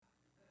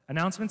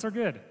Announcements are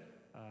good.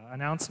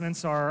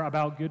 Announcements are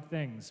about good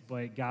things,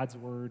 but God's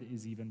word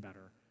is even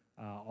better.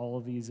 All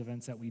of these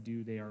events that we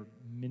do, they are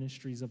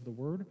ministries of the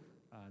word.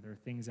 They're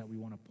things that we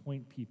want to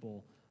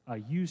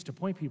use to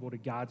point people to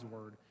God's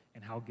word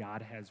and how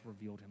God has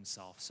revealed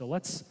himself. So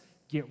let's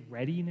get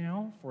ready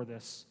now for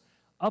this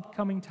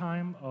upcoming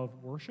time of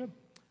worship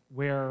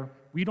where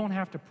we don't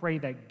have to pray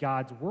that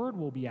God's word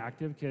will be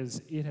active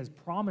because it has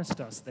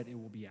promised us that it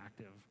will be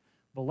active.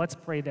 But let's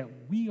pray that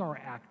we are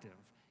active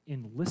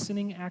in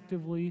listening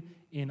actively,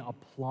 in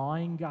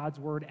applying God's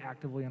word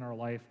actively in our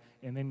life,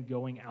 and then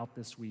going out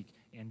this week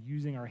and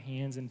using our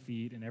hands and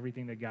feet and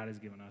everything that God has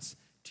given us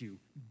to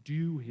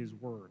do his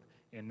word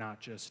and not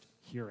just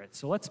hear it.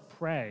 So let's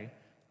pray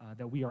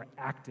that we are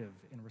active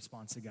in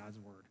response to God's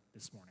word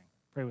this morning.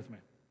 Pray with me.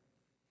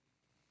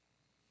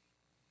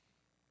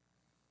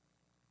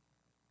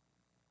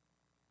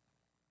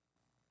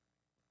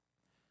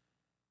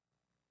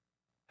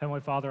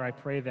 Heavenly Father, I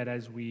pray that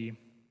as we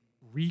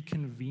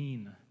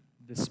reconvene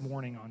this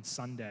morning on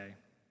Sunday,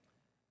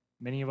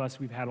 many of us,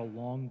 we've had a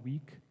long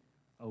week,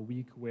 a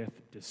week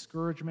with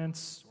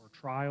discouragements or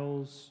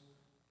trials,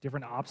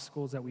 different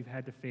obstacles that we've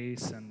had to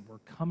face, and we're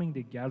coming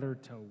together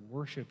to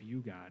worship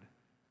you, God.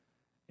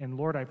 And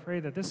Lord, I pray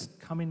that this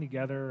coming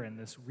together and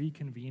this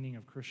reconvening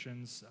of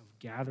Christians, of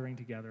gathering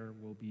together,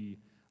 will be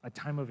a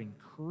time of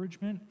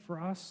encouragement for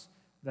us,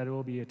 that it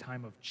will be a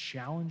time of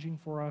challenging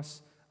for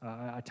us,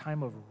 a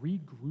time of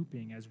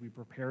regrouping as we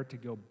prepare to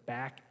go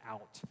back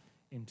out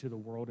into the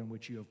world in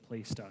which you have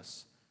placed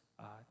us,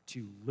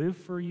 to live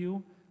for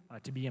you,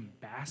 to be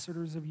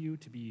ambassadors of you,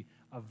 to be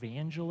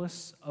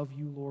evangelists of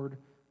you, Lord,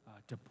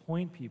 to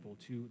point people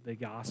to the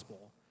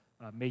gospel.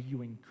 May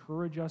you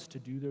encourage us to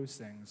do those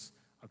things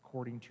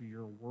according to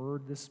your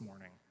word this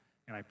morning.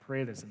 And I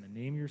pray this in the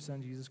name of your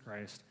Son, Jesus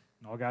Christ,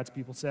 and all God's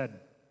people said,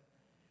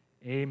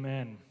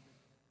 amen.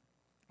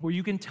 Well,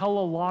 you can tell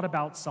a lot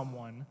about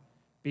someone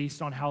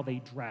based on how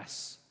they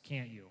dress,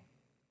 can't you?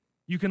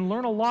 You can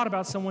learn a lot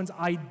about someone's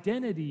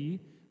identity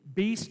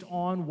based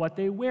on what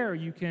they wear.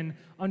 You can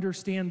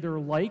understand their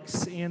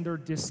likes and their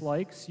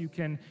dislikes. You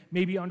can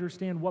maybe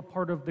understand what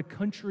part of the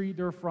country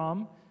they're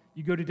from.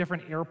 You go to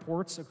different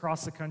airports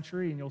across the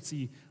country and you'll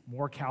see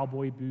more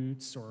cowboy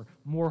boots or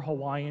more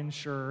Hawaiian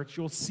shirts.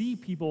 You'll see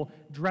people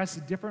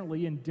dressed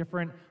differently in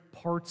different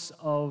parts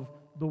of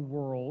the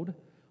world.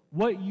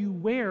 What you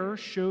wear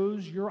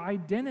shows your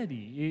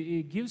identity.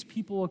 It gives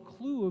people a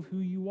clue of who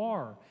you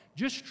are.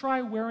 Just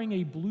try wearing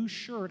a blue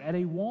shirt at a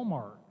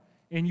Walmart,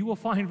 and you will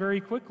find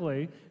very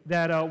quickly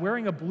that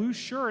wearing a blue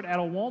shirt at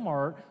a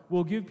Walmart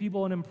will give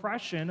people an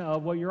impression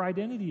of what your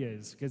identity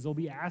is, because they'll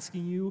be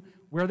asking you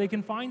where they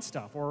can find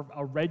stuff, or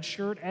a red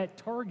shirt at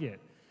Target.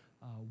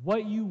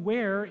 What you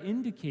wear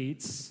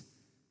indicates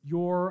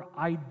your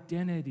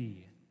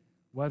identity,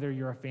 whether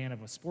you're a fan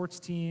of a sports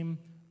team,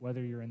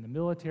 whether you're in the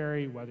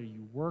military, whether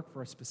you work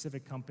for a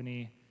specific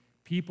company.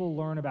 People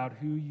learn about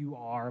who you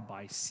are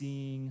by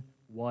seeing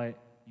what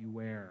you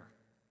wear.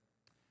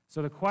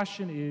 So the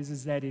question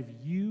is that if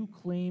you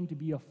claim to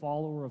be a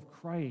follower of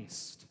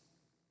Christ,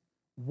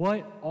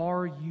 what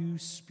are you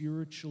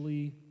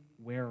spiritually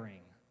wearing?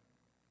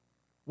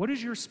 What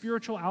is your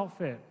spiritual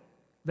outfit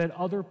that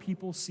other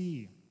people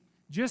see?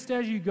 Just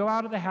as you go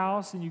out of the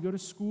house and you go to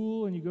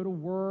school and you go to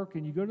work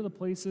and you go to the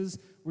places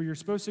where you're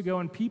supposed to go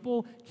and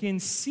people can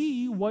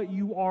see what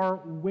you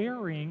are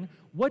wearing,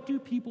 what do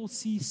people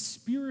see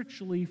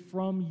spiritually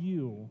from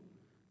you,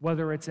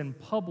 whether it's in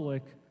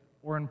public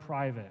or in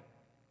private?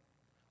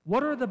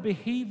 What are the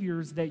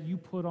behaviors that you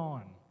put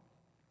on?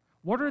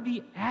 What are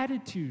the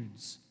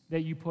attitudes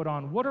that you put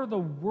on? What are the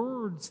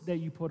words that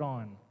you put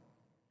on?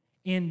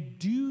 And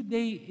do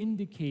they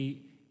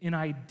indicate an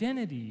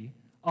identity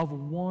of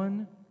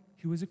one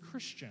who is a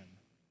Christian?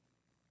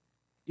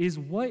 Is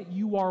what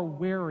you are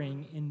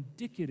wearing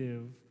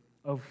indicative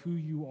of who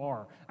you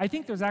are? I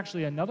think there's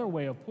actually another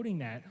way of putting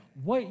that.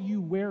 What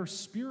you wear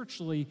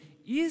spiritually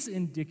is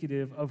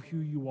indicative of who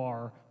you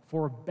are,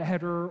 for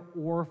better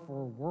or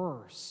for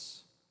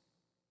worse.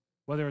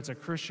 Whether it's a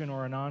Christian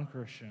or a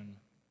non-Christian,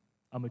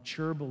 a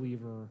mature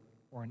believer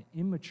or an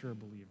immature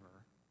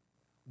believer,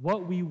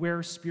 what we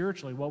wear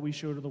spiritually, what we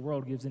show to the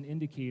world, gives an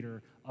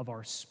indicator of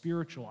our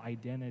spiritual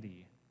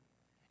identity.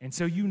 And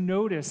so you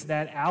notice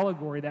that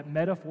allegory, that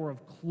metaphor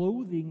of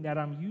clothing that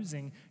I'm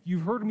using.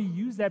 You've heard me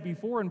use that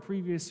before in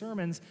previous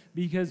sermons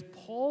because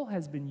Paul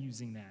has been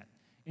using that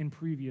in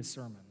previous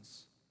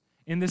sermons.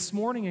 And this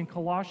morning in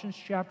Colossians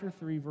chapter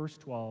 3, verse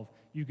 12,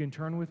 you can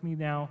turn with me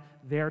now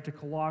there to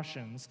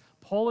Colossians.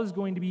 Paul is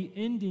going to be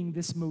ending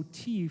this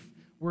motif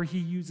where he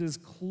uses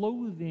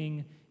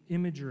clothing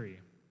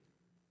imagery.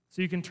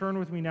 So you can turn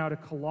with me now to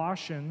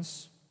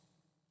Colossians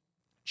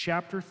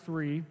chapter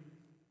 3.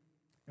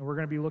 And we're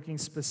going to be looking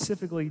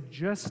specifically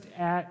just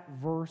at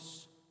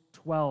verse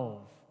 12,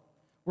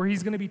 where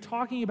he's going to be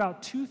talking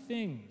about two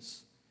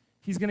things.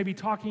 He's going to be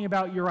talking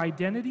about your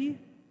identity,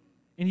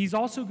 and he's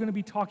also going to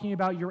be talking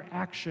about your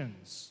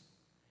actions.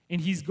 And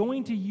he's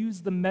going to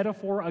use the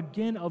metaphor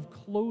again of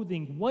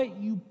clothing, what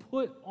you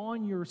put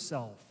on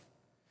yourself.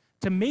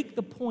 to make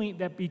the point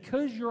that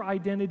because your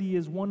identity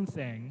is one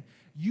thing,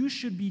 you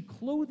should be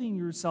clothing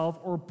yourself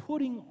or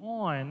putting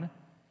on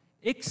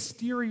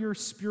exterior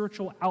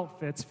spiritual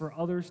outfits for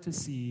others to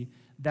see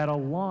that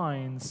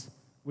aligns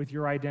with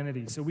your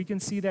identity. So we can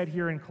see that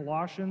here in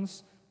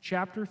Colossians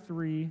chapter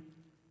 3,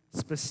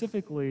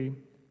 specifically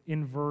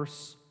in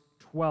verse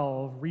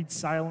 12. Read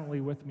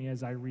silently with me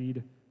as I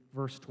read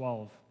verse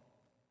 12.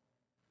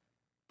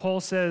 Paul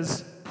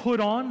says, put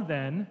on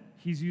then,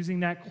 he's using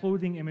that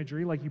clothing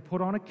imagery, like you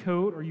put on a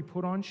coat or you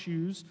put on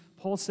shoes.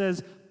 Paul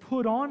says,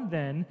 put on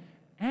then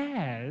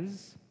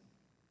as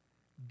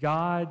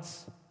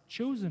God's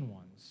chosen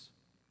ones,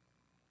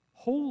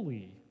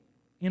 holy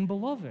and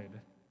beloved,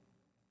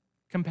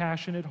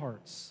 compassionate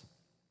hearts,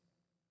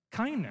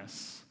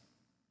 kindness,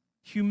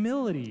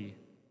 humility,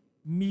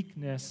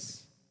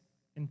 meekness,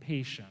 and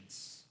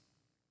patience.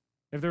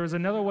 If there was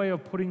another way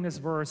of putting this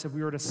verse, if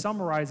we were to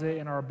summarize it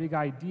in our big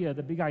idea,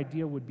 the big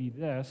idea would be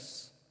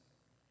this,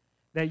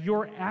 that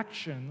your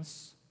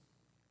actions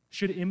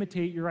should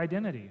imitate your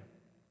identity.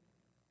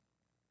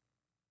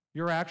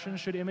 Your actions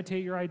should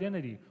imitate your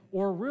identity.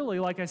 Or really,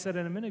 like I said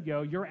a minute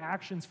ago, your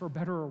actions, for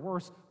better or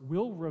worse,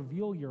 will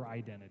reveal your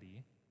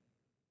identity.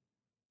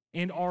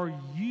 And are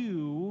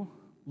you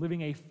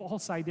living a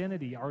false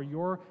identity? Are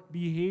your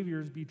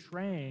behaviors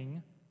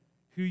betraying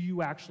who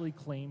you actually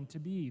claim to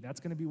be? That's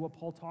going to be what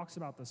Paul talks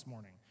about this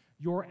morning.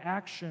 Your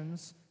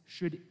actions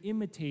should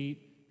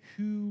imitate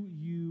who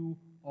you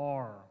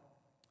are.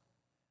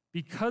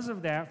 Because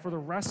of that, for the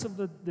rest of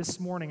this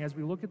morning, as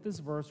we look at this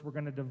verse, we're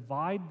going to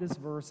divide this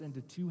verse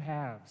into two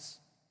halves.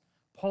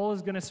 Paul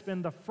is going to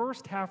spend the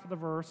first half of the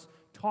verse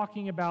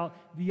talking about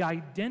the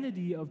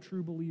identity of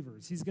true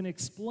believers. He's going to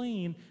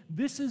explain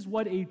this is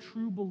what a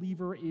true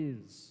believer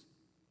is.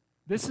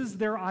 This is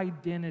their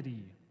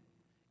identity.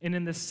 And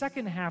in the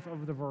second half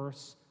of the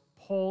verse,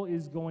 Paul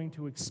is going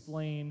to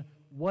explain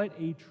what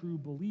a true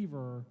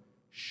believer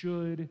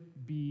should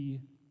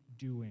be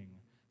doing.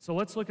 So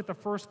let's look at the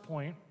first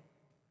point.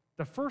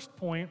 The first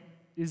point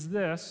is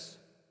this,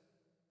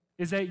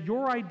 is that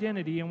your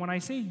identity, and when I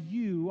say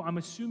you, I'm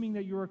assuming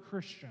that you're a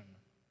Christian.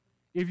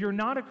 If you're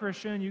not a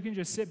Christian, you can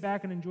just sit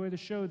back and enjoy the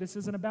show. This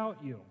isn't about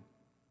you.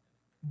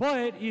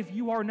 But if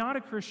you are not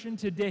a Christian,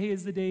 today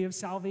is the day of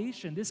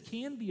salvation. This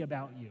can be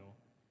about you.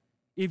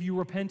 If you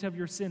repent of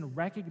your sin,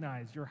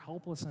 recognize your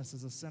helplessness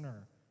as a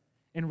sinner,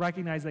 and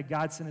recognize that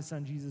God sent His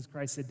Son, Jesus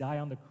Christ, to die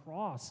on the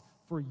cross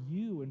for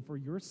you and for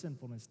your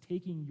sinfulness,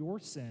 taking your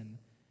sin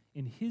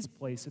in His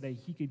place so that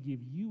He could give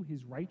you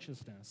His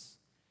righteousness.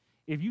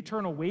 If you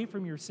turn away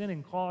from your sin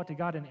and call out to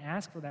God and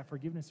ask for that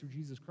forgiveness through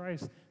Jesus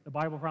Christ, the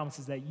Bible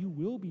promises that you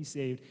will be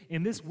saved,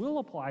 and this will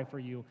apply for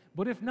you.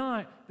 But if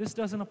not, this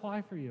doesn't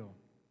apply for you.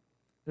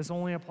 This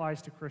only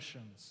applies to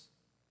Christians.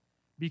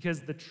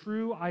 Because the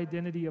true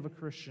identity of a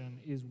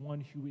Christian is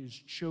one who is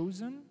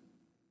chosen,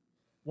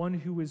 one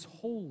who is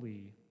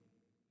holy,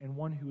 and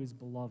one who is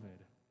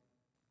beloved.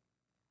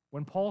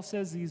 When Paul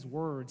says these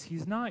words,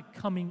 he's not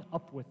coming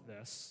up with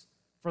this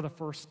for the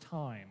first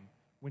time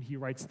when he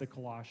writes the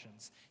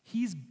Colossians.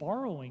 He's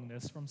borrowing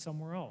this from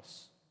somewhere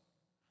else.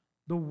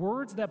 The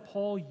words that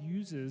Paul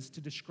uses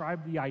to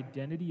describe the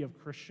identity of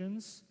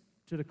Christians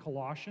to the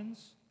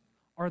Colossians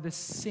are the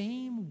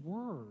same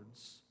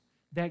words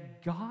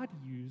that God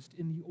used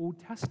in the Old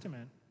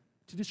Testament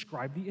to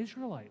describe the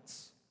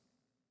Israelites.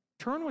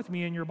 Turn with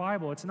me in your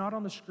Bible. It's not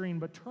on the screen,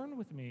 but turn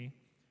with me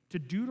to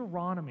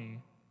Deuteronomy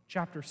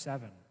chapter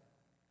 7.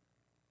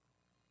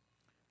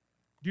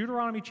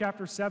 Deuteronomy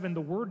chapter 7, the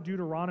word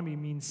Deuteronomy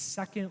means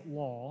second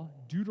law,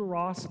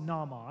 deuteros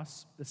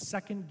nomos, the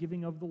second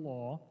giving of the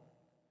law.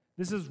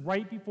 This is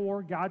right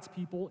before God's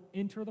people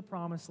enter the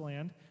promised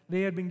land.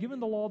 They had been given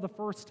the law the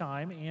first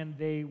time, and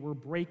they were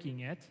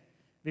breaking it.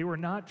 They were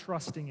not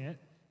trusting it.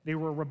 They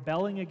were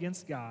rebelling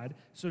against God.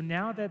 So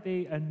now that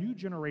a new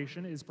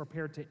generation is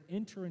prepared to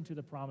enter into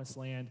the promised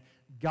land,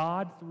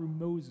 God, through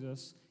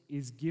Moses,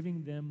 is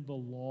giving them the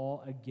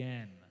law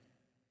again.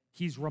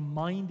 He's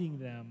reminding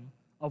them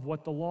of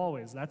what the law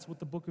is. That's what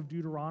the book of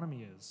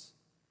Deuteronomy is.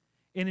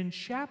 And in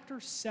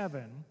chapter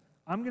 7,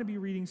 I'm going to be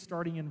reading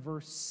starting in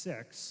verse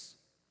 6.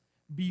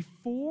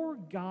 Before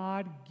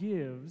God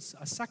gives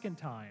a second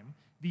time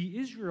the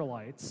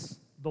Israelites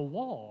the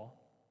law,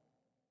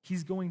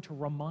 He's going to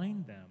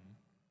remind them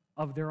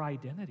of their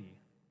identity.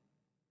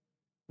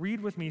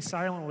 Read with me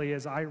silently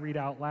as I read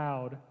out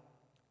loud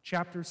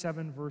chapter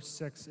 7, verse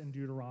 6 in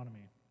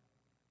Deuteronomy.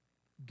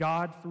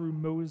 God, through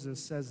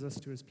Moses, says this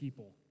to His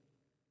people.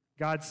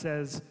 God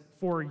says,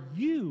 "For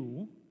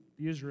you,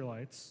 the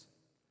Israelites,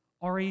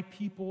 are a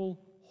people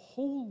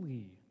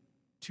holy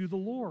to the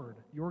Lord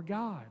your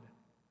God.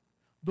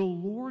 The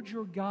Lord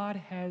your God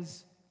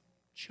has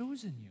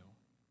chosen you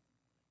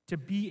to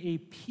be a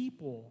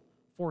people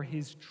for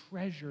His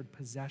treasured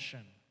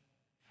possession.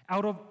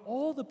 Out of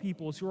all the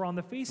peoples who are on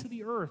the face of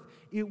the earth,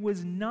 it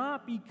was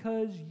not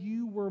because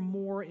you were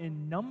more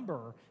in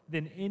number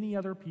than any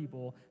other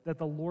people that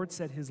the Lord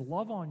set His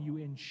love on you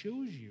and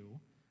chose you,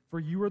 for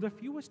you are the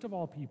fewest of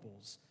all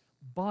peoples.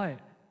 But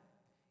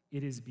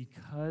it is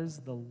because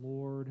the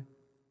Lord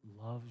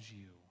loves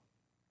you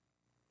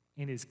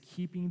and is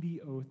keeping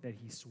the oath that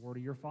he swore to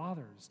your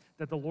fathers,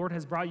 that the Lord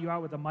has brought you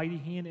out with a mighty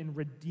hand and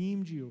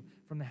redeemed you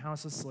from the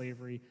house of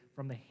slavery,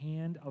 from the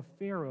hand of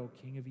Pharaoh,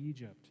 king of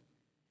Egypt.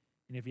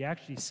 And if you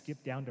actually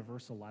skip down to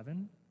verse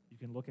 11, you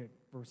can look at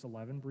verse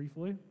 11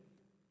 briefly.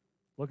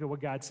 Look at what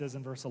God says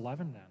in verse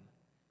 11 then.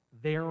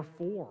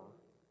 Therefore,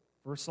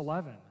 verse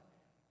 11,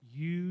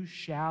 you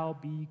shall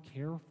be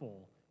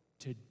careful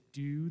to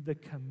do the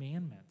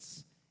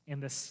commandments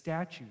and the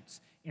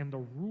statutes and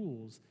the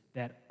rules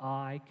that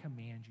I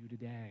command you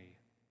today.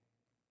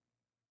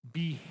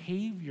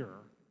 Behavior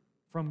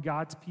from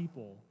God's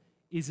people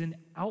is an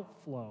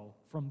outflow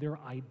from their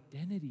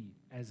identity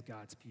as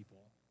God's people.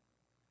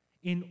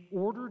 In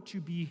order to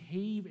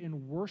behave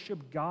and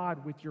worship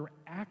God with your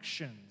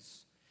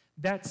actions,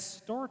 that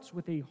starts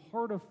with a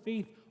heart of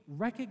faith,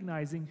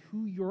 recognizing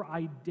who your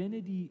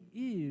identity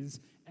is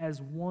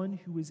as one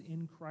who is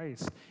in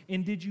Christ.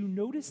 And did you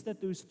notice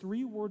that those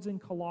three words in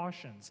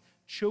Colossians,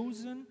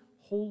 chosen,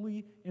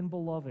 holy, and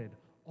beloved,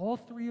 all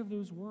three of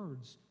those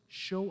words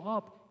show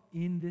up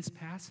in this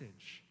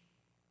passage.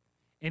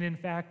 And in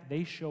fact,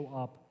 they show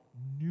up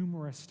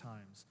numerous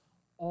times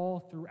all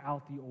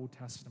throughout the Old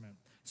Testament.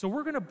 So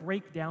we're going to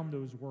break down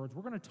those words.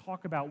 We're going to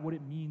talk about what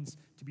it means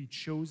to be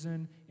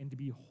chosen and to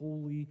be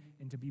holy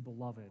and to be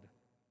beloved.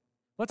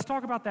 Let's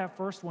talk about that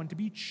first one, to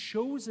be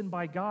chosen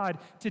by God.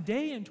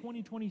 Today in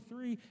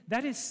 2023,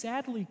 that is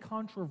sadly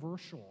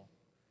controversial.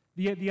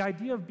 The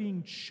idea of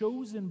being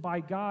chosen by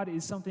God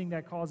is something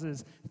that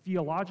causes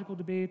theological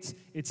debates.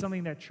 It's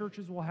something that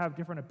churches will have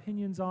different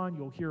opinions on.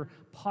 You'll hear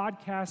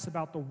podcasts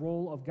about the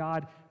role of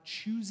God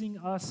choosing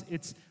us.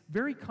 It's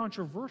very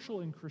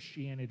controversial in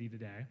Christianity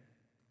today.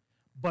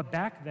 But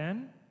back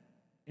then,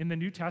 in the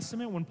New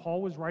Testament, when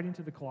Paul was writing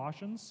to the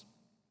Colossians,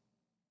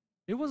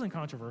 it wasn't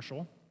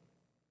controversial.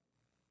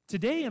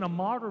 Today, in a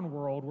modern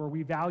world where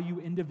we value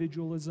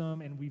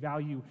individualism and we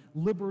value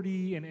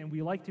liberty and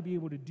we like to be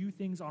able to do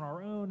things on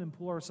our own and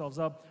pull ourselves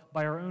up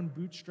by our own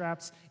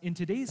bootstraps, in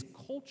today's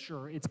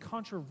culture, it's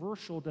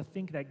controversial to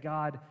think that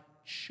God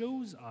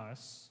chose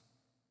us.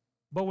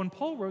 But when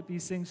Paul wrote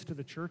these things to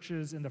the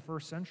churches in the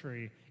first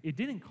century, it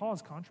didn't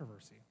cause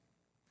controversy.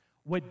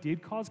 What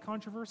did cause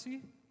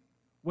controversy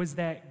was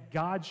that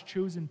God's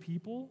chosen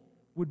people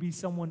would be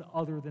someone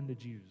other than the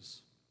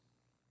Jews.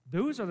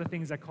 Those are the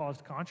things that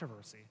caused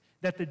controversy.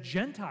 That the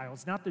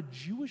Gentiles, not the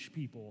Jewish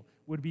people,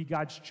 would be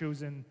God's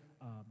chosen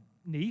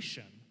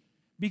nation.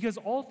 Because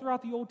all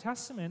throughout the Old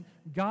Testament,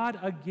 God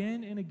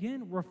again and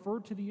again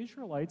referred to the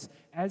Israelites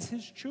as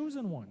his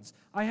chosen ones.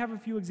 I have a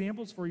few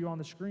examples for you on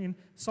the screen.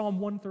 Psalm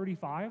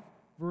 135,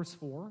 verse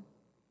 4.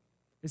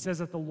 It says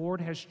that the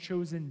Lord has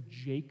chosen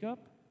Jacob.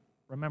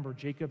 Remember,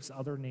 Jacob's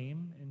other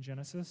name in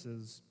Genesis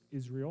is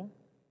Israel.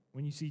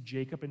 When you see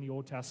Jacob in the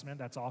Old Testament,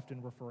 that's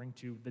often referring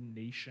to the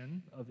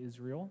nation of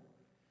Israel.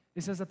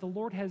 It says that the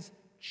Lord has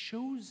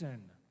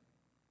chosen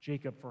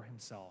Jacob for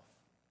himself.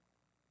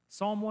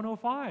 Psalm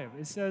 105,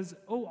 it says,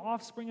 O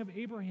offspring of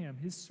Abraham,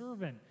 his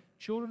servant,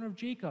 children of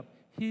Jacob,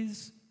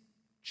 his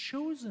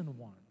chosen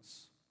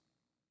ones.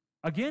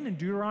 Again, in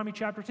Deuteronomy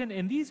chapter 10,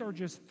 and these are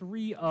just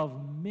three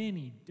of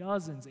many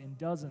dozens and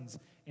dozens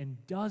and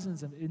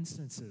dozens of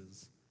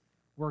instances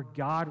where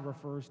God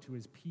refers to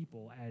his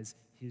people as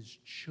his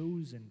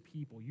chosen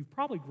people. You've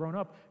probably grown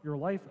up your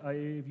life,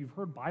 if you've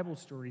heard Bible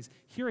stories,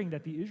 hearing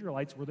that the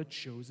Israelites were the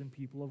chosen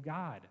people of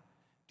God.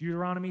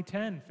 Deuteronomy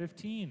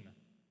 10:15.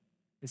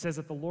 It says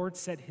that the Lord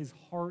set his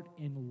heart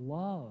in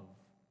love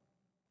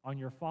on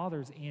your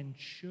fathers and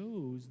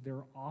chose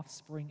their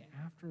offspring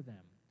after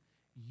them,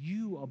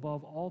 you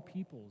above all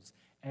peoples,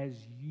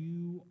 as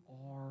you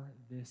are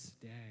this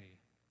day.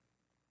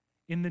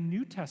 In the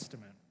New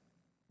Testament,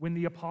 when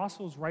the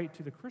apostles write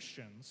to the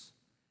Christians,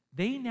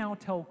 they now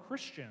tell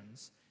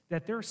Christians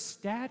that their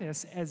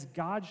status as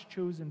God's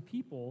chosen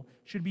people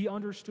should be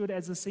understood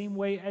as the same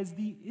way as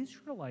the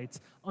Israelites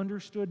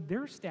understood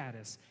their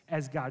status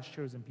as God's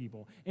chosen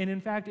people. And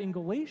in fact, in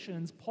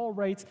Galatians, Paul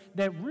writes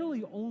that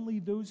really only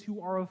those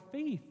who are of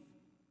faith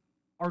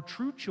are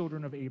true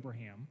children of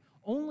Abraham.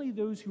 Only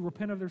those who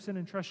repent of their sin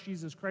and trust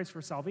Jesus Christ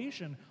for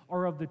salvation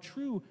are of the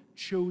true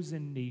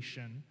chosen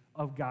nation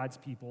of God's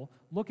people.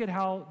 Look at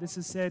how this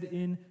is said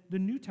in the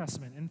New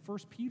Testament in 1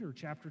 Peter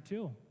chapter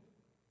 2.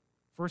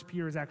 1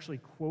 Peter is actually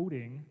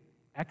quoting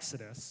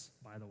Exodus,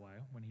 by the way,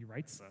 when he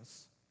writes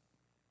this.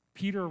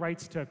 Peter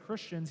writes to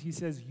Christians, he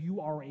says, you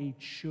are a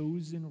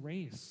chosen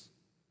race,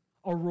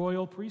 a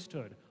royal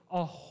priesthood,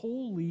 a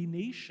holy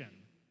nation,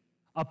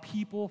 a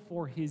people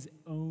for his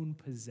own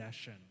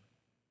possession.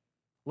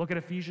 Look at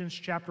Ephesians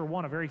chapter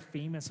 1, a very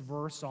famous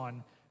verse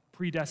on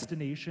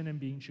predestination and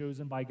being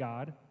chosen by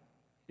God.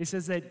 It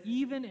says that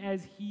even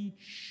as he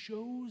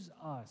chose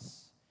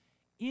us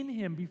in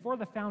him before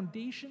the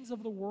foundations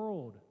of the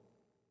world,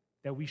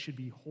 that we should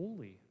be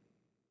holy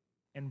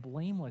and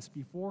blameless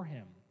before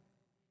him.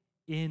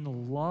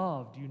 In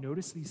love, do you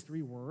notice these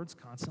three words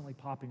constantly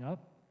popping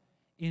up?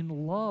 In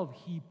love,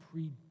 he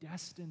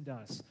predestined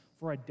us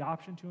for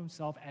adoption to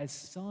himself as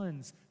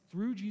sons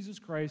through Jesus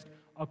Christ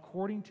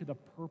according to the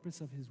purpose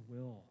of his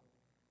will.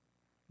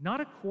 Not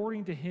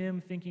according to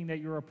him thinking that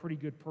you're a pretty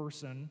good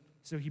person,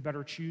 so he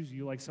better choose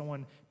you, like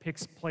someone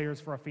picks players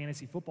for a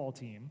fantasy football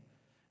team.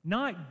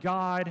 Not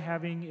God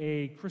having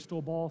a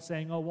crystal ball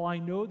saying, oh, well, I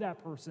know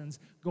that person's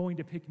going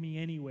to pick me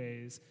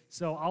anyways,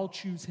 so I'll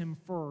choose him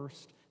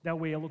first. That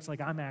way it looks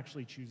like I'm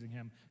actually choosing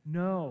him.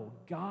 No,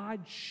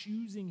 God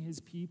choosing his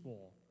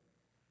people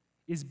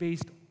is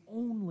based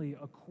only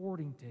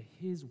according to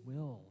his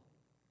will.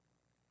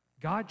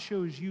 God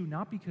chose you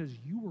not because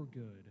you were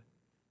good,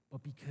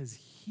 but because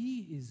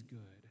he is good.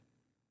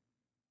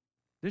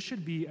 This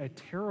should be a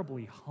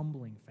terribly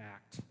humbling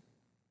fact.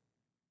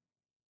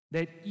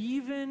 That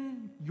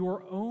even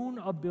your own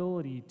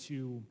ability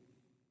to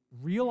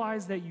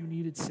realize that you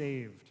needed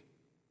saved,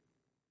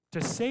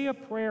 to say a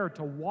prayer,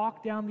 to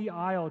walk down the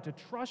aisle, to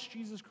trust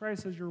Jesus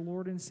Christ as your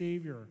Lord and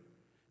Savior,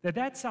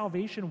 that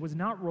salvation was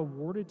not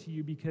rewarded to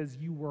you because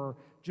you were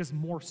just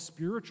more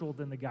spiritual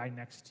than the guy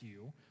next to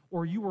you,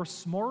 or you were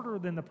smarter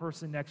than the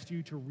person next to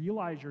you to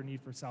realize your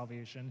need for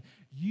salvation.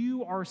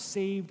 You are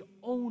saved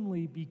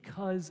only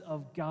because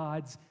of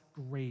God's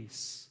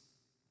grace.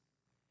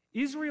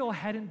 Israel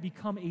hadn't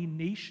become a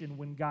nation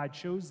when God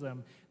chose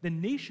them. The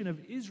nation of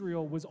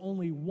Israel was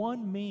only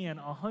one man,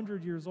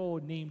 100 years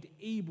old, named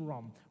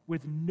Abram,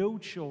 with no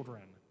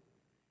children.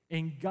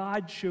 And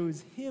God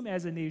chose him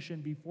as a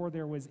nation before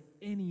there was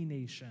any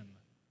nation.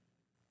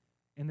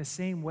 In the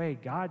same way,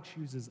 God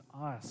chooses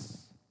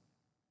us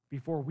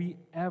before we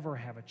ever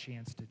have a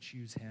chance to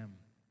choose him.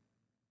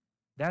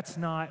 That's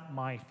not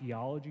my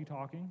theology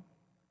talking.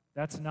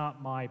 That's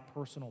not my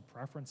personal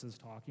preferences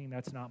talking.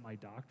 That's not my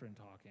doctrine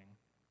talking.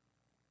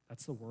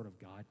 That's the Word of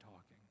God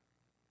talking.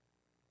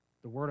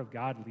 The Word of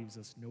God leaves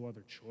us no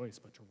other choice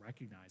but to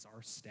recognize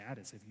our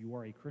status, if you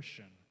are a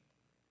Christian,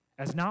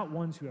 as not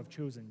ones who have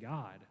chosen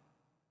God,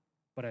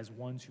 but as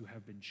ones who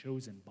have been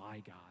chosen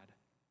by God.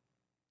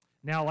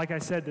 Now, like I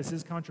said, this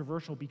is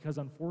controversial because,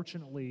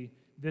 unfortunately,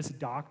 this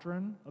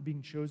doctrine of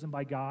being chosen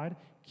by God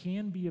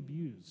can be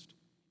abused,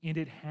 and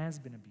it has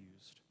been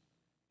abused.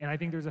 And I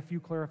think there's a few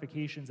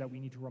clarifications that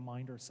we need to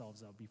remind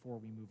ourselves of before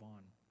we move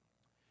on.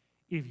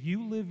 If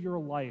you live your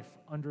life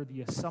under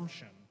the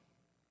assumption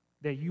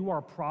that you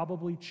are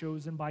probably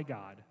chosen by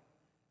God,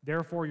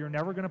 therefore you're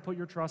never going to put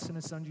your trust in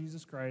his son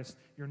Jesus Christ,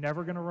 you're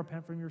never going to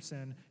repent from your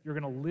sin, you're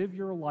going to live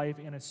your life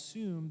and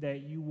assume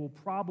that you will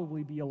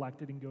probably be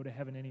elected and go to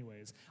heaven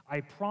anyways,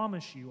 I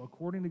promise you,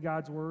 according to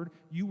God's word,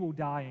 you will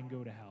die and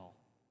go to hell.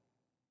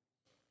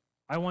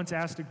 I once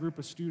asked a group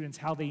of students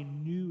how they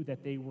knew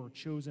that they were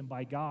chosen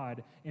by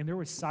God, and there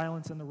was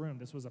silence in the room.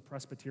 This was a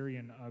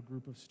Presbyterian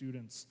group of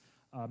students.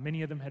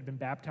 Many of them had been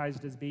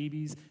baptized as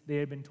babies. They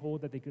had been told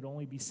that they could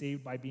only be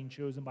saved by being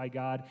chosen by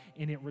God,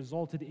 and it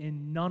resulted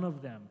in none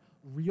of them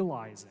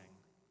realizing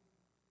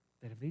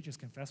that if they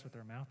just confess with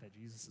their mouth that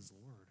Jesus is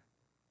Lord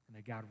and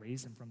that God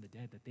raised him from the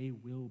dead, that they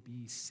will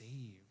be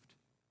saved.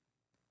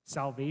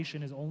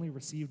 Salvation is only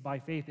received by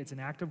faith. It's an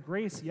act of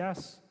grace,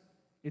 yes.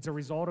 It's a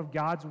result of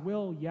God's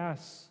will,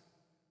 yes.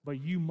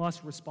 But you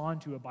must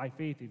respond to it by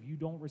faith. If you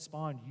don't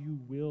respond, you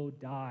will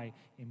die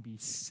and be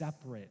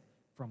separate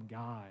from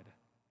God.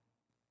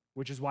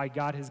 Which is why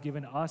God has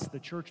given us, the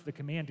church, the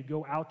command to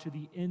go out to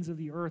the ends of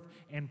the earth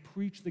and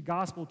preach the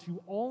gospel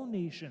to all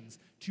nations,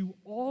 to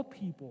all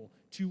people,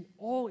 to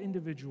all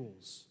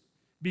individuals.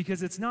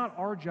 Because it's not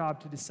our job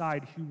to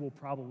decide who will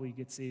probably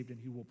get saved and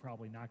who will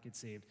probably not get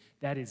saved.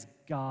 That is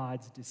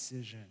God's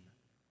decision.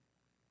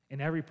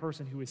 And every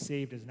person who is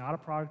saved is not a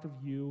product of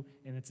you,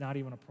 and it's not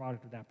even a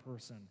product of that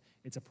person.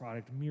 It's a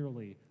product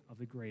merely of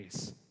the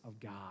grace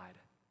of God.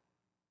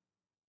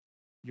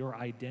 Your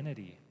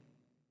identity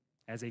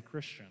as a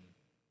Christian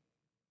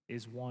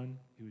is one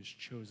who is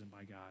chosen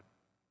by God.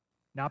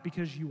 Not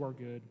because you are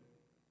good,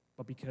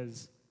 but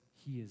because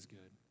he is good.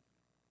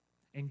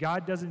 And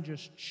God doesn't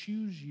just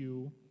choose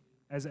you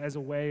as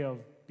a way of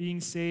being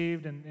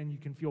saved and you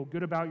can feel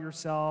good about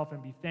yourself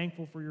and be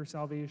thankful for your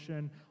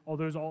salvation,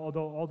 although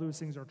all those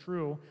things are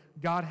true.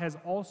 God has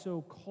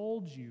also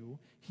called you.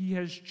 He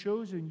has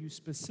chosen you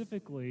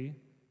specifically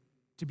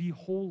to be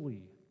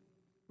holy,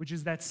 which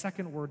is that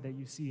second word that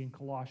you see in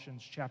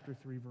Colossians chapter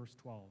 3, verse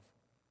 12.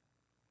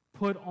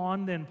 Put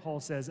on then, Paul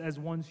says, as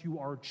ones who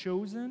are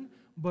chosen,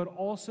 but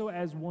also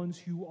as ones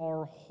who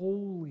are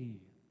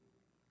holy.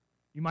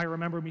 You might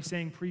remember me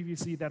saying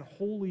previously that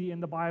holy in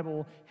the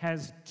Bible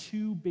has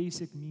two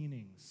basic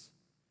meanings.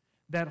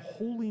 That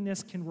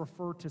holiness can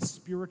refer to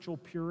spiritual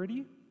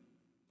purity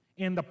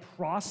and the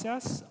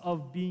process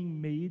of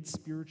being made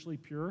spiritually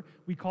pure.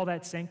 We call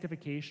that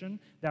sanctification.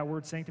 That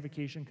word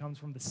sanctification comes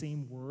from the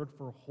same word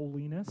for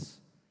holiness.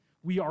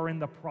 We are in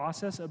the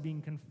process of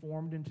being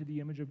conformed into the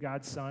image of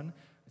God's Son.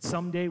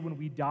 Someday when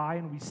we die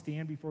and we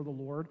stand before the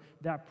Lord,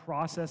 that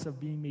process of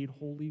being made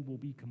holy will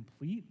be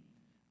complete.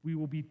 We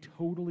will be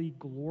totally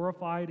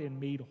glorified and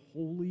made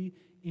holy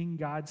in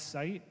God's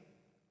sight.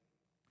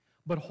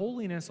 But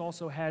holiness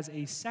also has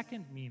a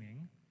second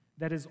meaning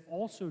that is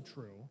also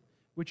true,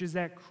 which is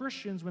that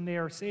Christians, when they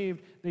are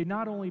saved, they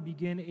not only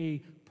begin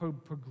a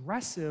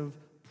progressive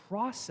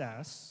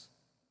process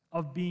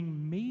of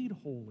being made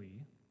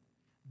holy,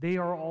 they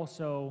are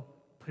also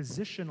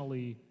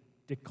positionally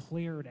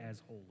declared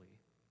as holy.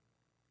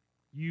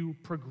 You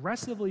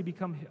progressively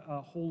become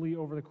holy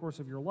over the course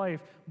of your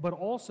life, but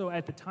also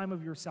at the time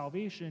of your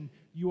salvation,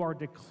 you are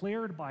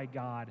declared by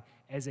God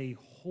as a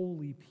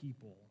holy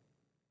people.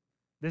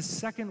 This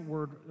second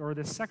word, or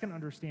the second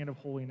understanding of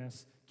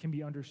holiness, can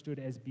be understood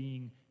as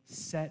being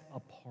set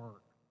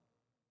apart.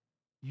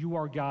 You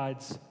are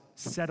God's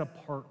set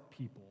apart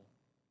people.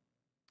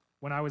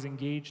 When I was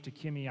engaged to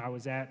Kimmy, I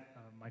was at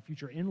my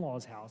future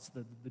in-laws' house,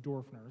 the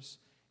Dorfners,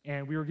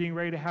 and we were getting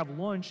ready to have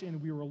lunch,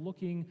 and we were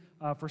looking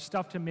for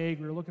stuff to make.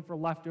 We were looking for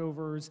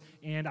leftovers,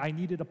 and I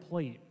needed a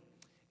plate.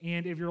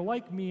 And if you're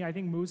like me, I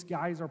think most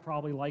guys are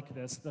probably like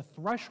this. The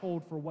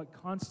threshold for what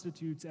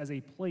constitutes as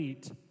a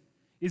plate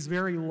is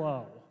very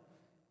low.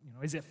 You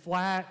know, is it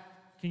flat?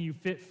 Can you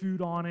fit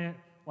food on it?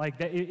 Like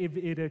that, if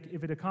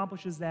it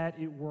accomplishes that,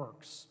 it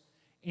works.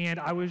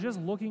 And I was just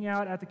looking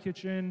out at the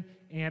kitchen,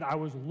 and I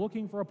was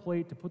looking for a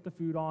plate to put the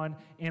food on,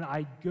 and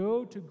I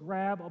go to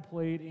grab a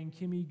plate, and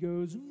Kimmy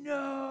goes,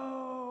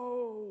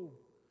 "No!"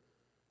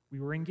 We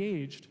were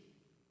engaged.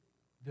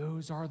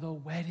 Those are the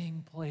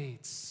wedding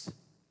plates.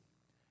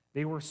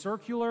 They were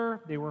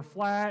circular, they were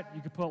flat,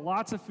 you could put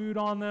lots of food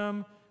on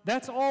them.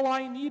 That's all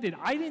I needed.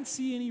 I didn't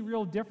see any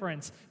real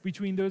difference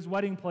between those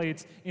wedding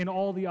plates and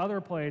all the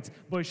other plates,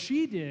 but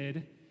she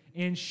did,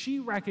 and she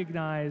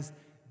recognized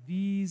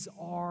these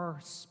are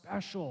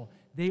special.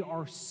 They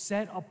are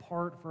set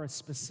apart for a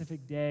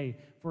specific day,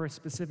 for a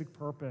specific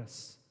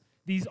purpose.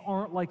 These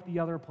aren't like the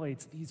other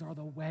plates. These are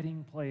the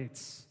wedding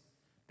plates.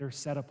 They're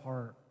set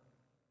apart.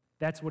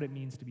 That's what it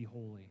means to be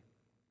holy.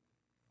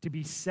 To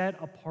be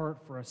set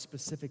apart for a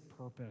specific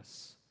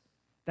purpose.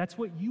 That's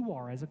what you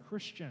are as a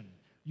Christian.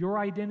 Your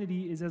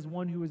identity is as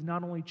one who is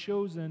not only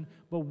chosen,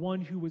 but one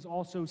who is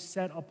also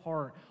set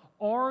apart.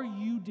 Are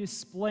you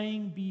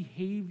displaying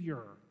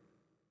behavior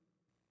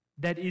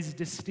that is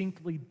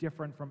distinctly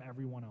different from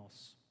everyone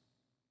else?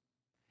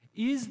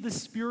 Is the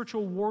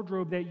spiritual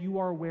wardrobe that you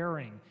are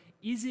wearing,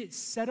 is it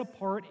set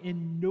apart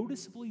and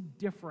noticeably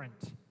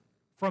different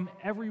from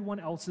everyone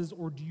else's,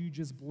 or do you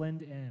just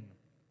blend in?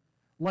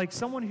 Like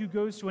someone who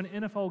goes to an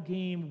NFL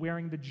game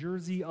wearing the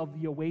jersey of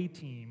the away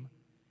team,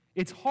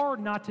 it's hard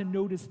not to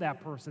notice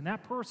that person.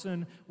 That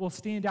person will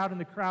stand out in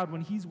the crowd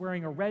when he's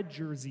wearing a red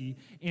jersey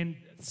and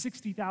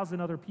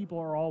 60,000 other people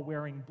are all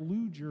wearing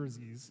blue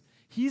jerseys.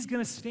 He's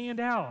going to stand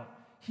out.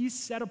 He's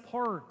set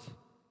apart.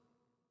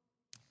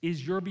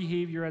 Is your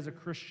behavior as a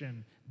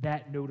Christian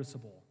that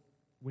noticeable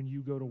when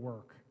you go to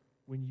work,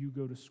 when you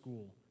go to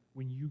school,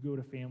 when you go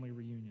to family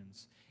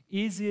reunions?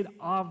 Is it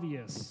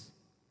obvious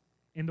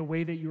in the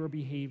way that you are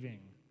behaving?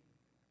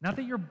 Not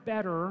that you're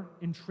better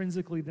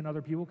intrinsically than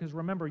other people, because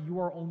remember, you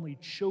are only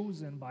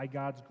chosen by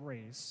God's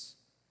grace.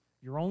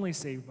 You're only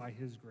saved by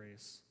His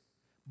grace.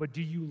 But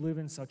do you live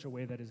in such a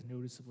way that is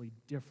noticeably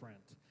different?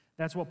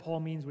 That's what Paul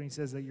means when he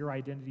says that your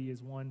identity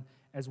is one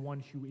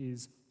who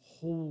is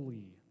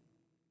holy.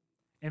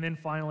 And then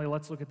finally,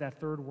 let's look at that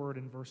third word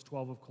in verse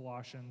 12 of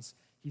Colossians.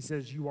 He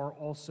says, you are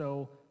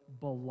also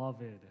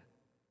beloved.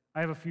 I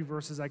have a few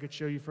verses I could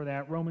show you for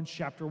that. Romans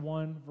chapter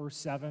 1, verse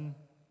 7.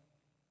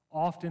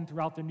 Often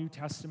throughout the New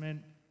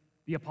Testament,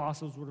 the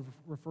apostles would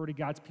refer to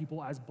God's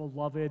people as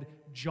beloved.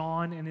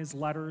 John, in his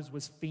letters,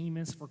 was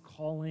famous for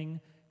calling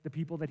the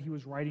people that he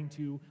was writing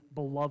to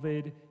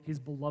beloved, his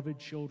beloved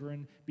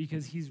children,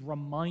 because he's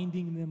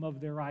reminding them of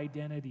their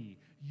identity.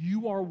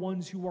 You are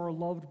ones who are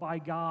loved by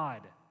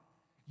God.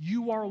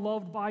 You are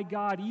loved by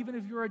God. Even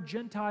if you're a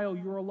Gentile,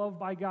 you are loved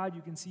by God.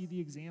 You can see the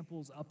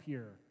examples up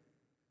here.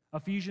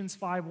 Ephesians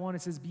 5:1,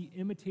 it says, be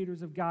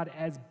imitators of God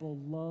as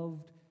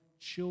beloved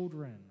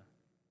children.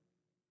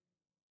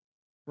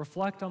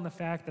 Reflect on the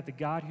fact that the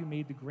God who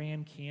made the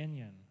Grand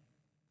Canyon,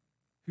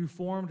 who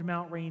formed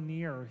Mount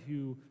Rainier,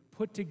 who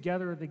put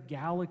together the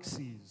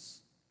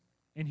galaxies,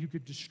 and who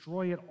could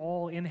destroy it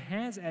all, and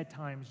has at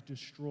times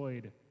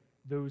destroyed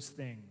those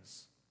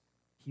things,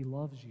 He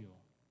loves you.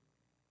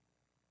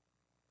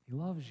 He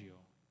loves you.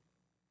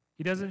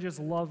 He doesn't just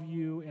love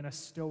you in a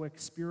stoic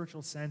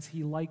spiritual sense.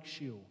 He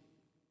likes you.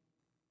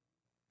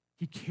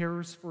 He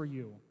cares for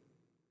you.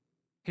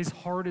 His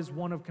heart is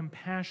one of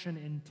compassion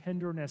and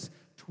tenderness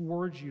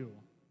towards you.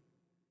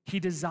 He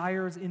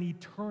desires an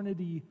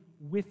eternity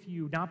with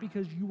you, not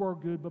because you are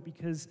good, but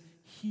because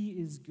He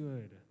is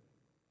good.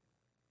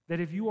 That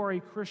if you are a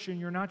Christian,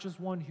 you're not just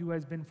one who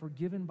has been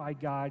forgiven by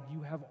God,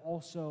 you have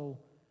also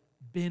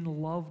been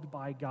loved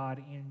by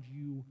God, and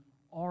you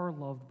are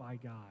loved by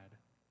God.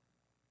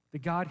 The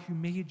God who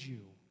made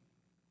you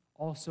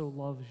also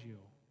loves you.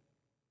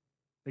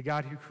 The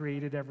God who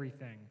created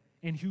everything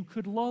and who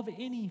could love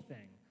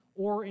anything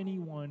or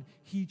anyone,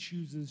 He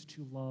chooses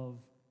to love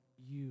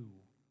you.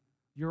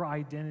 Your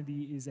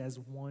identity is as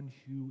one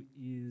who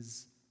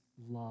is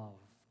loved.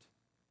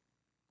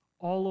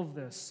 All of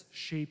this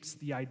shapes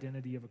the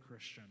identity of a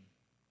Christian.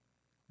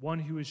 One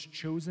who is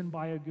chosen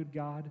by a good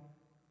God,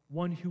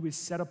 one who is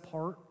set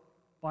apart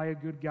by a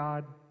good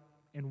God,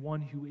 and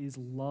one who is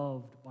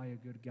loved by a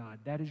good God.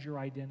 That is your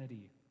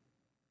identity.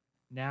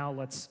 Now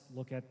let's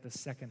look at the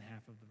second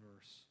half of the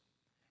verse.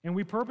 And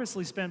we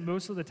purposely spent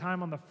most of the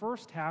time on the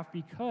first half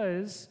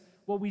because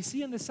what we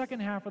see in the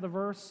second half of the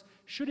verse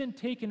shouldn't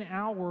take an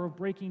hour of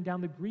breaking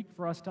down the Greek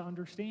for us to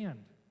understand.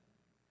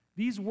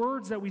 These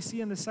words that we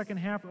see in the second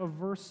half of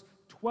verse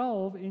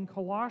 12 in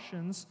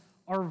Colossians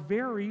are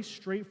very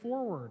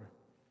straightforward.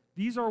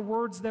 These are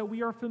words that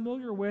we are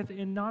familiar with,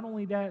 and not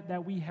only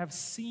that we have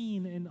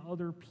seen in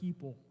other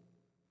people.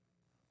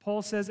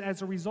 Paul says,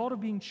 as a result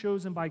of being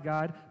chosen by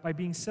God, by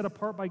being set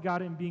apart by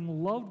God and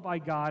being loved by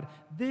God,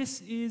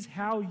 this is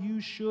how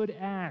you should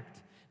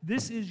act.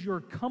 This is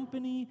your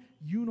company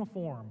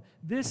uniform.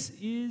 This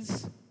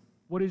is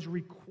what is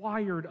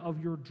required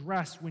of your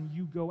dress when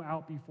you go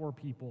out before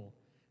people.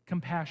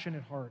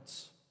 Compassionate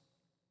hearts,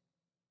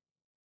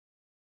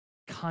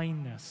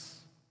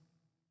 kindness,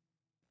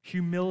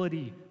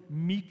 humility,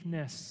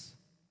 meekness,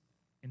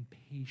 and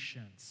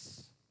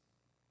patience.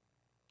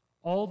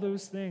 All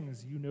those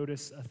things, you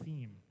notice a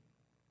theme.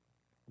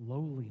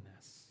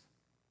 Lowliness.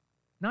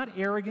 Not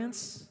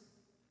arrogance,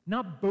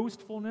 not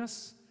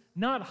boastfulness,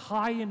 not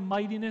high in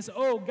mightiness.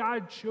 Oh,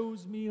 God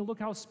chose me. Look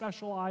how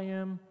special I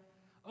am.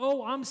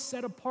 Oh, I'm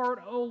set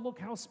apart. Oh, look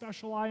how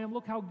special I am.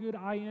 Look how good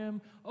I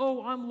am.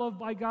 Oh, I'm loved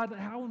by God.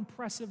 How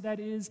impressive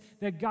that is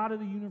that God of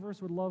the universe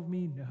would love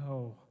me.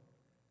 No.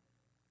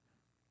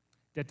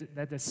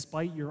 That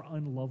despite your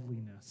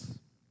unloveliness,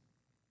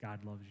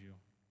 God loves you.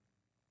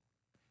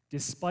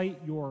 Despite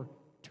your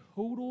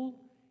total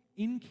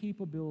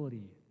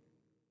incapability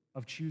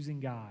of choosing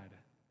God,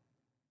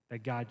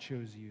 that God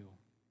chose you.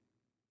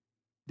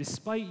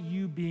 Despite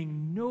you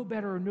being no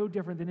better or no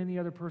different than any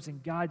other person,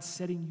 God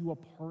setting you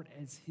apart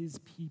as His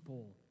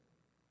people.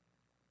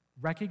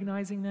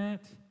 Recognizing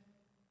that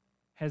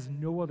has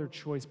no other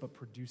choice but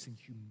producing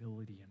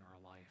humility in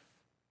our life.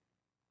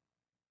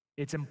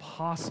 It's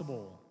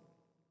impossible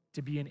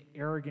to be an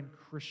arrogant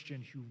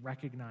Christian who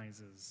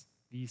recognizes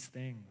these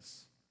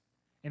things.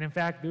 And in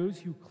fact, those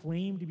who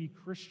claim to be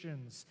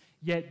Christians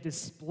yet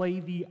display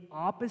the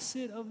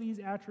opposite of these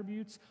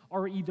attributes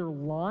are either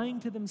lying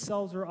to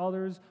themselves or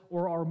others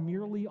or are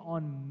merely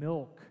on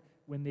milk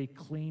when they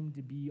claim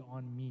to be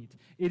on meat.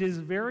 It is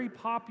very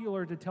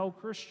popular to tell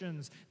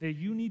Christians that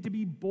you need to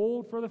be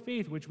bold for the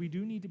faith, which we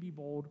do need to be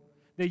bold,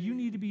 that you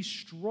need to be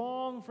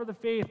strong for the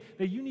faith,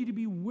 that you need to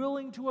be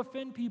willing to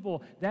offend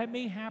people. That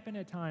may happen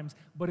at times,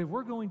 but if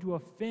we're going to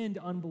offend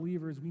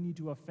unbelievers, we need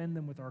to offend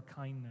them with our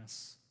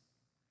kindness.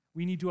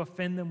 We need to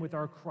offend them with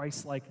our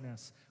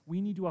Christlikeness. We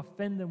need to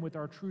offend them with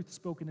our truth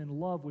spoken in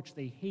love, which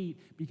they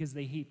hate because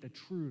they hate the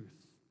truth,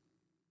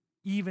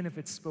 even if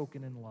it's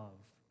spoken in love.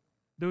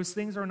 Those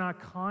things are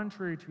not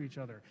contrary to each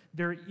other.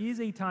 There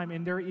is a time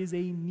and there is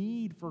a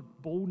need for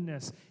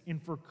boldness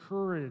and for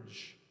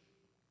courage.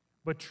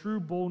 But true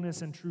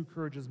boldness and true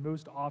courage is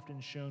most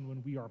often shown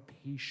when we are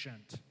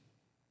patient,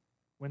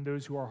 when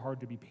those who are hard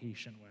to be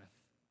patient with,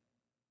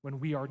 when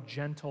we are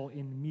gentle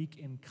and meek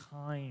and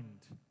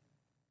kind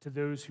to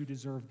those who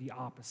deserve the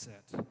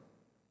opposite,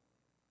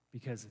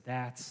 because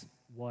that's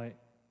what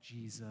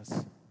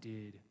Jesus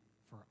did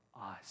for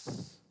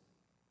us.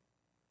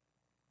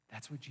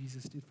 That's what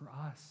Jesus did for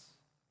us.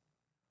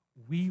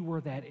 We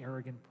were that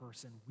arrogant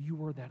person. We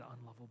were that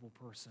unlovable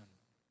person.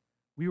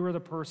 We were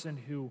the person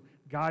who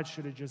God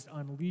should have just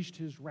unleashed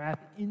His wrath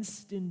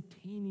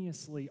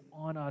instantaneously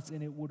on us,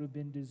 and it would have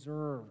been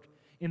deserved.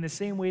 In the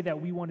same way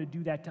that we want to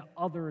do that to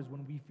others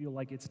when we feel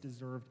like it's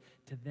deserved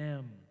to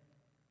them.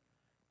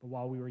 But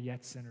while we were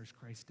yet sinners,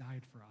 Christ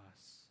died for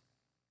us.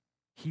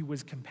 He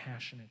was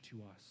compassionate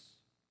to us.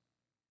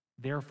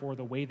 Therefore,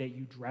 the way that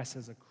you dress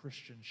as a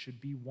Christian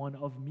should be one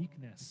of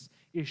meekness.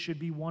 It should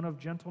be one of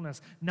gentleness.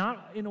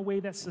 Not in a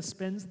way that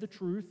suspends the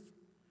truth,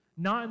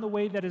 not in the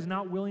way that is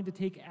not willing to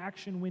take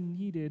action when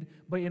needed,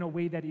 but in a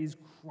way that is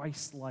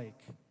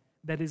Christ-like,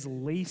 that is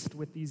laced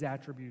with these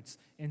attributes,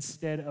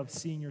 instead of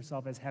seeing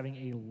yourself as having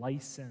a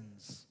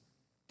license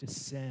to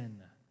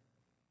sin.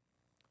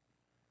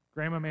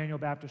 Graham Emanuel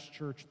Baptist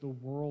Church, the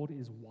world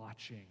is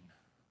watching.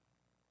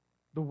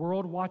 The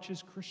world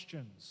watches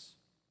Christians.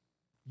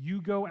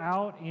 You go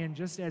out, and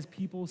just as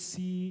people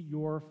see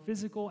your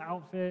physical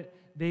outfit,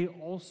 they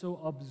also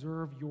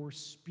observe your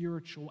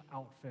spiritual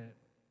outfit.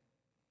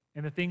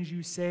 And the things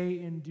you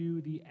say and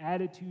do, the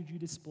attitude you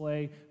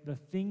display, the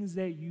things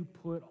that you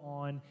put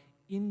on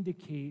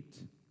indicate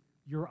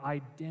your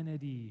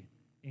identity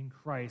in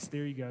Christ.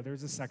 There you go.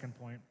 There's a second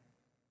point.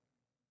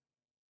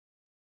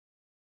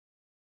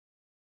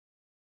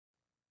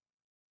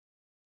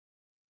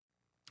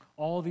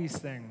 All these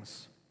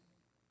things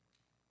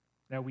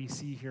that we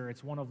see here,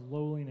 it's one of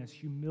lowliness,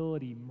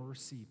 humility,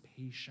 mercy,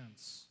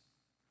 patience.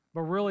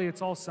 But really,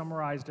 it's all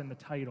summarized in the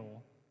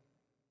title,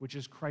 which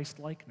is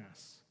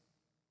Christlikeness.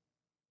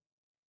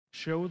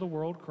 Show the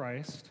world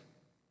Christ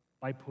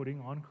by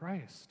putting on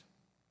Christ.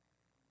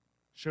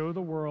 Show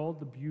the world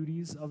the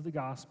beauties of the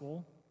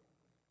gospel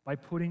by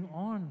putting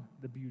on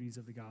the beauties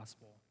of the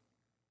gospel.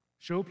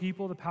 Show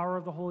people the power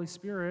of the Holy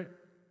Spirit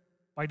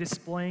by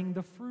displaying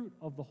the fruit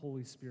of the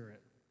Holy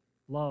Spirit.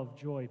 Love,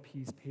 joy,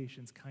 peace,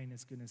 patience,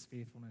 kindness, goodness,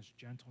 faithfulness,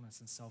 gentleness,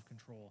 and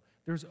self-control.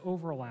 There's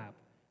overlap,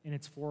 and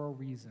it's for a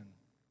reason.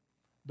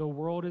 The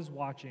world is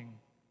watching.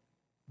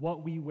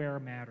 What we wear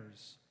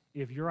matters.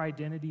 If your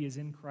identity is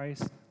in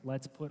Christ,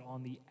 let's put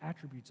on the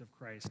attributes of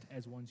Christ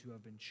as ones who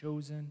have been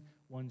chosen,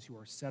 ones who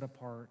are set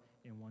apart,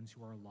 and ones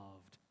who are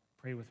loved.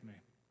 Pray with me.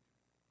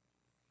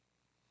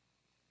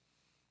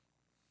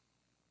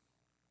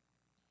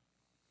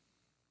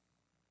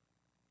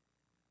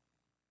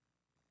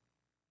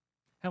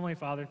 Heavenly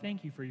Father,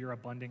 thank you for your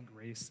abundant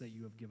grace that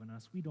you have given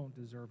us. We don't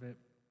deserve it.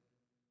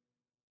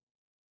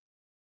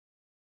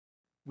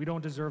 We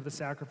don't deserve the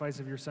sacrifice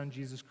of your Son,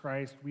 Jesus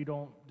Christ. We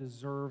don't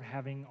deserve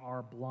having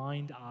our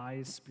blind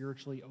eyes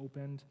spiritually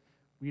opened.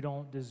 We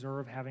don't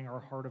deserve having our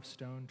heart of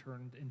stone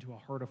turned into a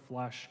heart of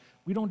flesh.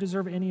 We don't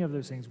deserve any of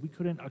those things. We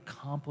couldn't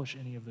accomplish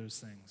any of those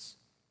things.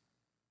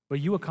 But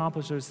you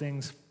accomplish those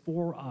things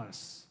for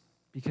us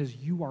because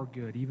you are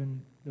good,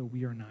 even though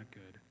we are not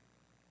good.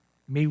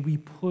 May we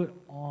put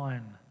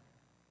on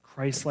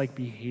Christ-like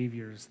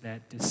behaviors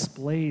that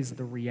displays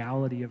the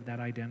reality of that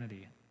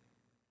identity.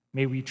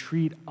 May we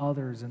treat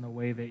others in the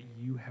way that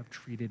you have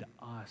treated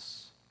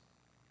us.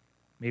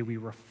 May we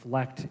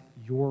reflect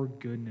your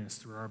goodness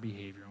through our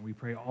behavior. And we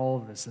pray all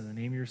of this in the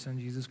name of your Son,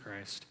 Jesus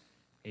Christ.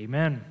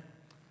 Amen.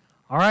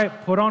 All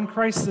right, put on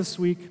Christ this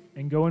week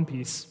and go in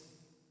peace.